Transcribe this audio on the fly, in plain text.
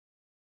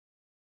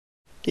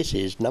This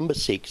is number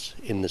 6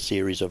 in the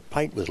series of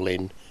Paint with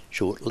Len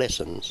short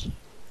lessons.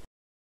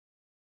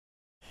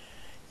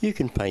 You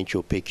can paint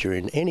your picture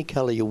in any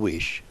colour you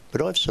wish,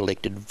 but I've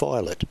selected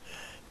violet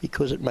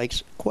because it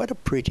makes quite a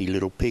pretty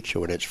little picture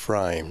when it's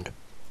framed.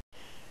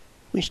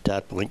 We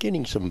start by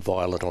getting some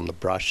violet on the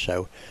brush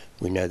so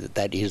we know that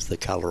that is the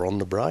colour on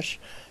the brush,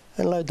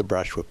 and load the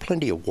brush with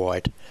plenty of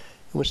white, and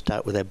we'll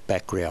start with our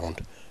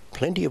background.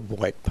 Plenty of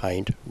white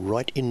paint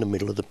right in the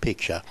middle of the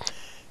picture.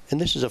 And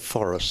this is a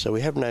forest, so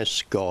we have no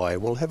sky.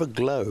 We'll have a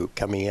glow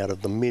coming out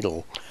of the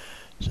middle.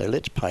 So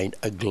let's paint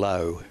a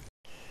glow.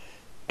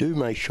 Do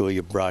make sure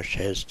your brush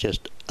has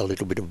just a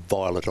little bit of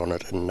violet on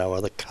it and no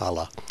other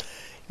colour.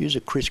 Use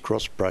a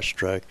crisscross brush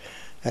stroke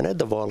and add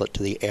the violet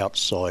to the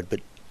outside, but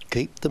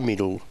keep the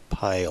middle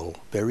pale,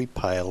 very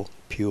pale,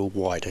 pure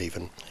white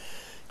even.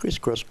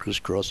 Crisscross,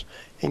 crisscross,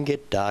 and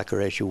get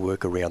darker as you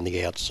work around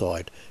the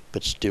outside,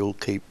 but still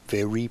keep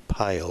very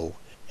pale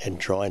and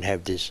try and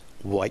have this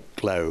white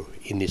glow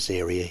in this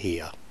area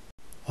here.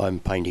 I'm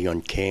painting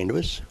on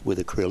canvas with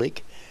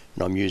acrylic,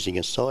 and I'm using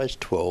a size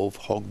 12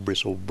 hog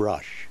bristle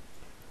brush.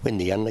 When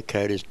the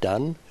undercoat is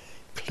done,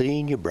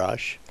 clean your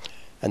brush,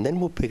 and then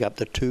we'll pick up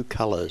the two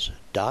colours,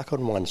 dark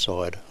on one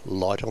side,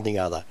 light on the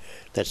other.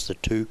 That's the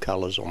two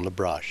colours on the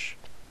brush.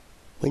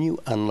 When you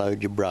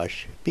unload your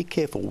brush, be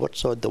careful what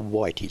side the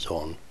white is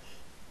on.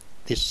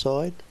 This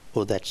side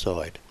or that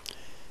side.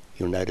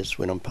 You'll notice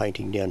when I'm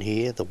painting down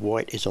here, the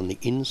white is on the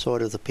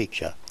inside of the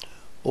picture.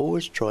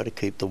 Always try to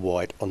keep the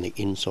white on the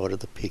inside of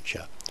the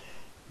picture.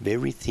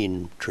 Very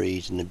thin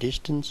trees in the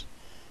distance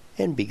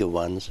and bigger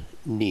ones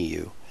near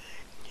you.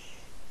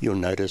 You'll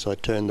notice I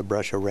turn the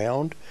brush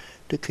around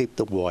to keep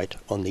the white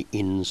on the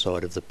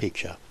inside of the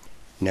picture.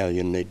 Now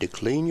you'll need to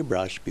clean your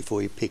brush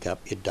before you pick up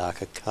your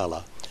darker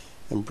colour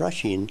and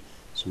brush in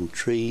some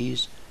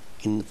trees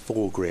in the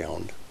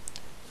foreground.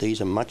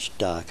 These are much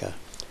darker.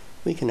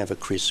 We can have a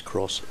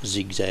crisscross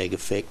zigzag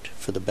effect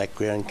for the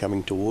background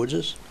coming towards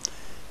us,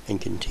 and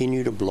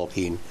continue to block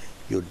in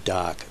your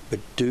dark,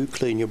 but do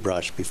clean your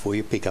brush before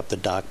you pick up the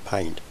dark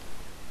paint.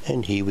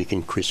 And here we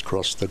can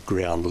crisscross the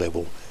ground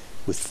level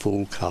with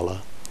full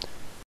colour.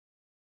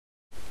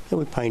 And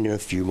we're painting a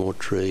few more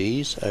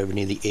trees over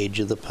near the edge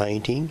of the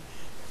painting.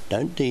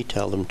 Don't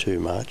detail them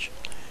too much.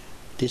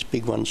 This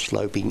big one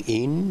sloping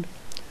in,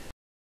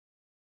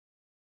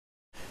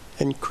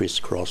 and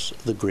crisscross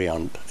the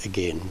ground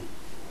again.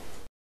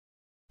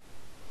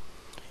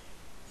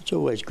 It's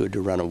always good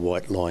to run a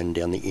white line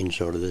down the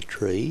inside of the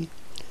tree.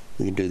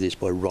 We can do this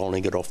by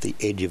rolling it off the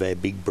edge of our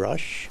big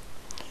brush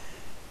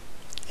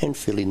and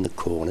fill in the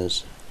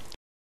corners.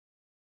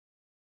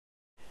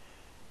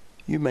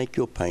 You make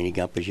your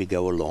painting up as you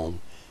go along.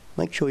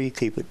 Make sure you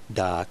keep it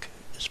dark,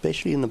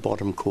 especially in the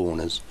bottom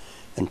corners,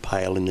 and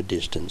pale in the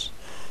distance.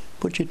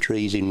 Put your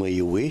trees in where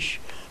you wish,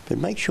 but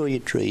make sure your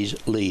trees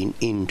lean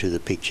into the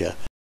picture.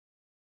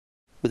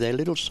 With our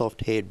little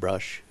soft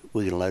hairbrush,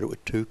 we're going to load it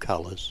with two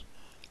colours.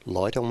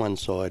 Light on one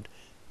side,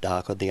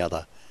 dark on the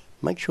other.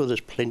 Make sure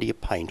there's plenty of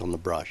paint on the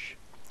brush.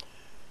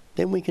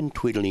 Then we can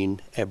twiddle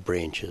in our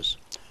branches.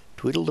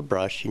 Twiddle the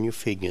brush in your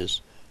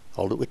fingers,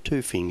 hold it with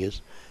two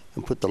fingers,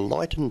 and put the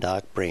light and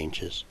dark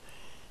branches.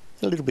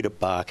 A little bit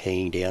of bark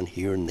hanging down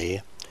here and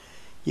there.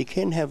 You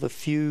can have a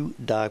few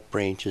dark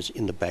branches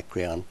in the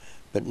background,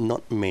 but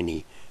not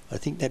many. I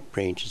think that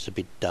branch is a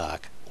bit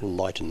dark. We'll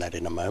lighten that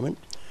in a moment.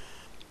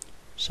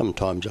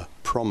 Sometimes a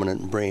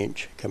prominent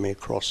branch coming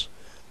across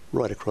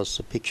right across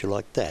the picture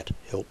like that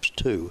helps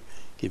too,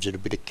 gives it a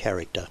bit of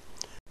character.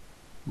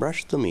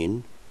 Brush them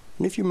in,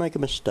 and if you make a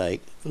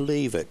mistake,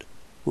 leave it.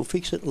 We'll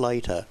fix it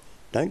later.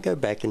 Don't go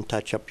back and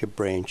touch up your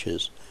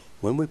branches.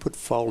 When we put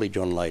foliage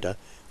on later,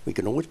 we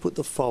can always put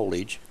the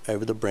foliage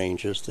over the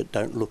branches that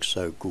don't look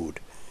so good,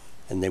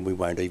 and then we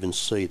won't even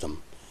see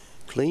them.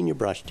 Clean your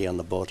brush down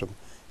the bottom,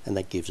 and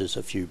that gives us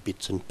a few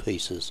bits and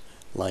pieces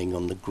laying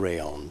on the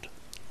ground.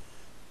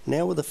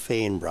 Now with a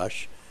fan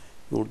brush,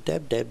 we'll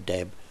dab, dab,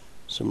 dab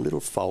some little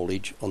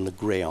foliage on the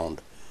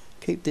ground.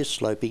 Keep this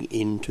sloping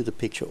into the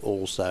picture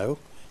also.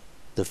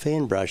 The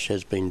fan brush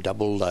has been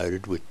double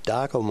loaded with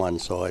dark on one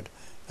side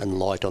and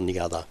light on the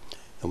other,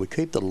 and we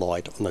keep the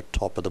light on the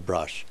top of the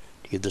brush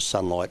to give the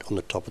sunlight on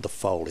the top of the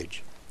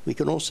foliage. We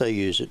can also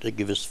use it to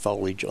give us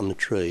foliage on the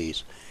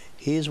trees.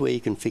 Here's where you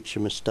can fix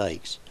your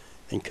mistakes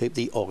and keep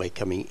the eye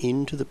coming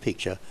into the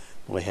picture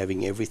by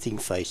having everything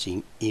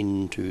facing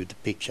into the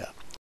picture.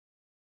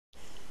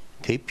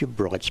 Keep your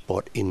bright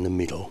spot in the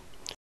middle,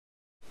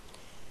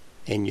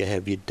 and you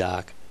have your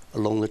dark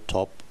along the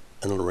top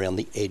and around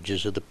the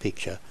edges of the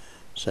picture,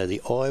 so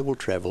the eye will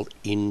travel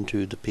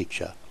into the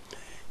picture.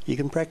 You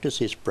can practice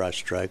this brush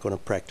stroke on a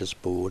practice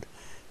board.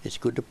 It's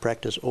good to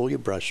practice all your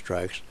brush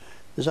strokes.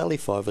 There's only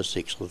 5 or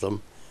 6 of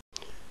them.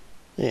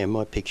 There,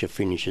 my picture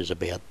finishes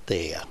about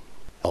there.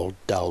 I'll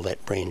dull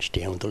that branch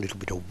down with a little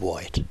bit of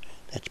white.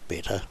 That's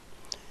better.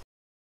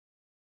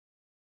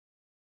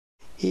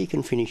 Here you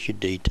can finish your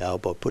detail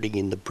by putting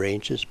in the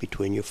branches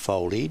between your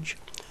foliage.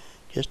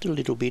 Just a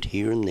little bit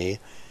here and there.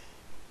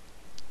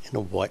 and a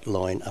white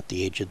line up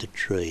the edge of the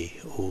tree.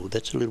 Oh,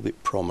 that's a little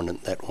bit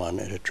prominent, that one.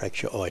 It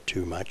attracts your eye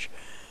too much.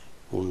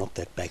 We'll knock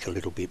that back a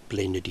little bit,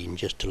 blend it in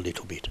just a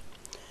little bit.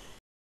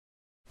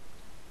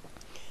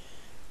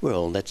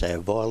 Well, that's our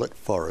violet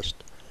forest.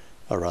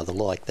 I rather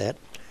like that.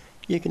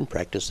 You can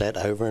practice that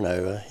over and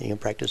over. You can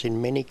practice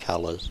in many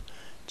colours.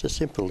 It's a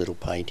simple little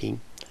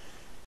painting.